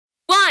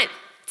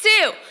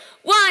2,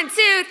 1, 2,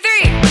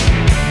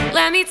 3.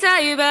 Let me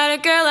tell you about a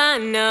girl I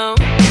know.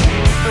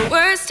 Her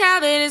worst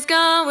habit is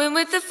going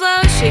with the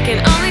flow. She can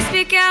only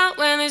speak out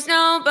when there's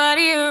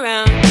nobody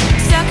around.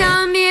 Stuck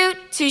on mute,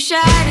 too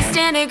shy to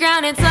stand her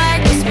ground. It's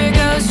like whisper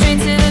goes straight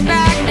to the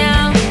back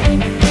now.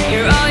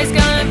 You're always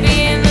gonna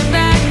be in the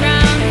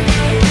background.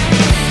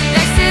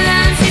 Next to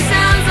them she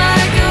sounds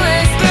like a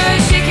whisper.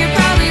 She could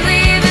probably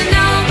leave and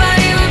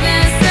nobody would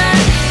miss her.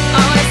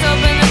 Always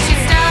hoping that she'd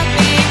stop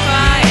being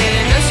quiet.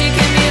 I know she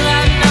can be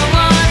loud and I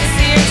wanna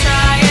see her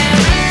try it.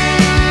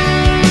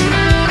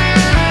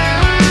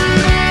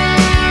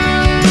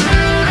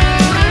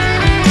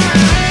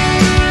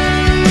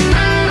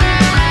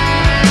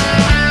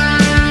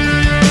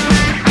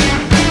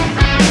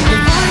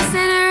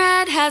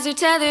 Has her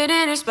tethered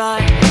in her spot,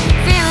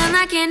 feeling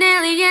like an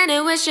alien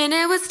and wishing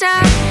it would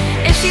stop.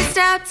 If she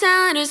stopped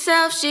telling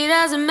herself she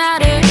doesn't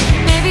matter,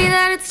 maybe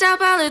that'd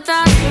stop all her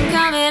thoughts from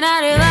coming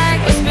at her.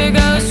 Like whisper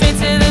goes straight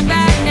to the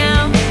back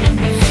now.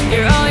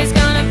 You're always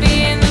gonna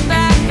be in the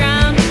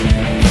background.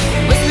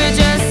 Whisper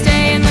just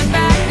stay in the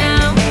back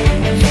now.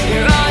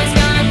 You're always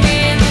gonna be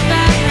in the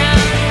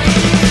background.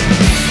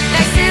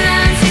 Next to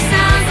them she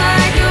sounds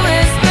like a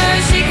whisper.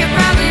 She could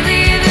probably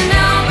leave and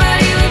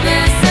nobody would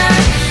miss her.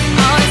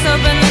 Always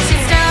hoping that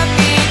she'd stop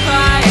being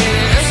quiet.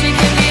 I know she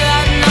can be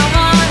loud and I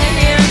wanna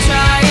hear her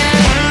try it.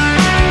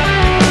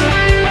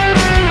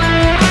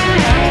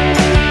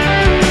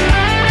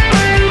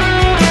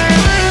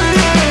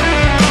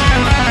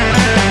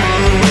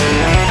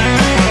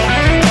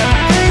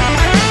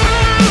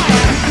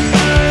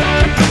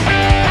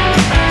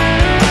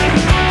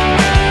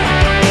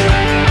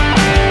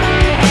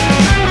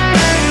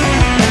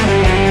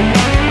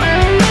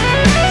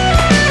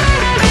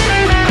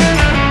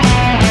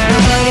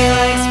 Nobody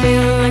likes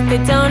feeling like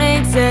they don't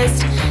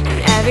exist, and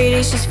every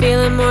day she's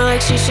feeling more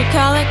like she should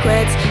call it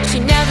quits. She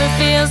never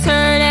feels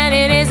hurt and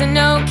it isn't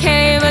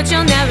okay, but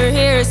you'll never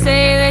hear her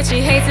say that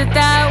she hates it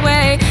that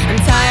way. I'm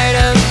tired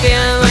of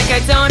feeling like I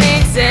don't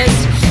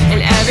exist,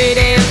 and every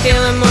day I'm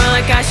feeling more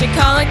like I should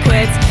call it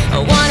quits. I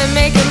wanna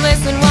make him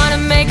listen, wanna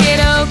make it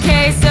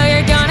okay, so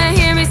you're gonna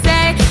hear me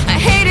say I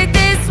hate it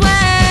this way.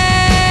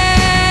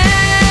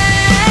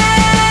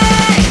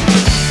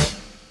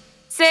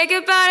 Say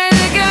goodbye to